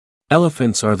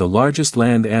Elephants are the largest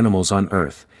land animals on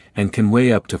Earth, and can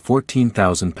weigh up to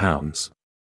 14,000 pounds.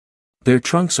 Their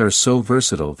trunks are so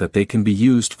versatile that they can be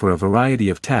used for a variety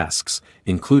of tasks,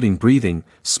 including breathing,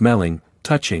 smelling,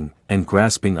 touching, and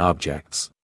grasping objects.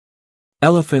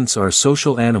 Elephants are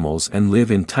social animals and live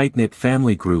in tight-knit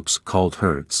family groups called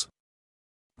herds.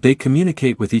 They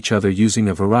communicate with each other using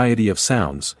a variety of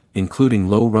sounds, including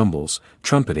low rumbles,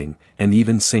 trumpeting, and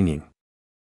even singing.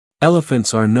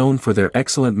 Elephants are known for their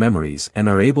excellent memories and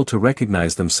are able to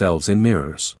recognize themselves in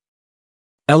mirrors.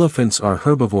 Elephants are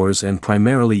herbivores and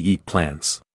primarily eat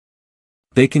plants.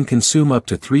 They can consume up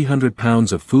to 300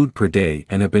 pounds of food per day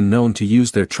and have been known to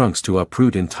use their trunks to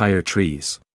uproot entire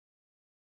trees.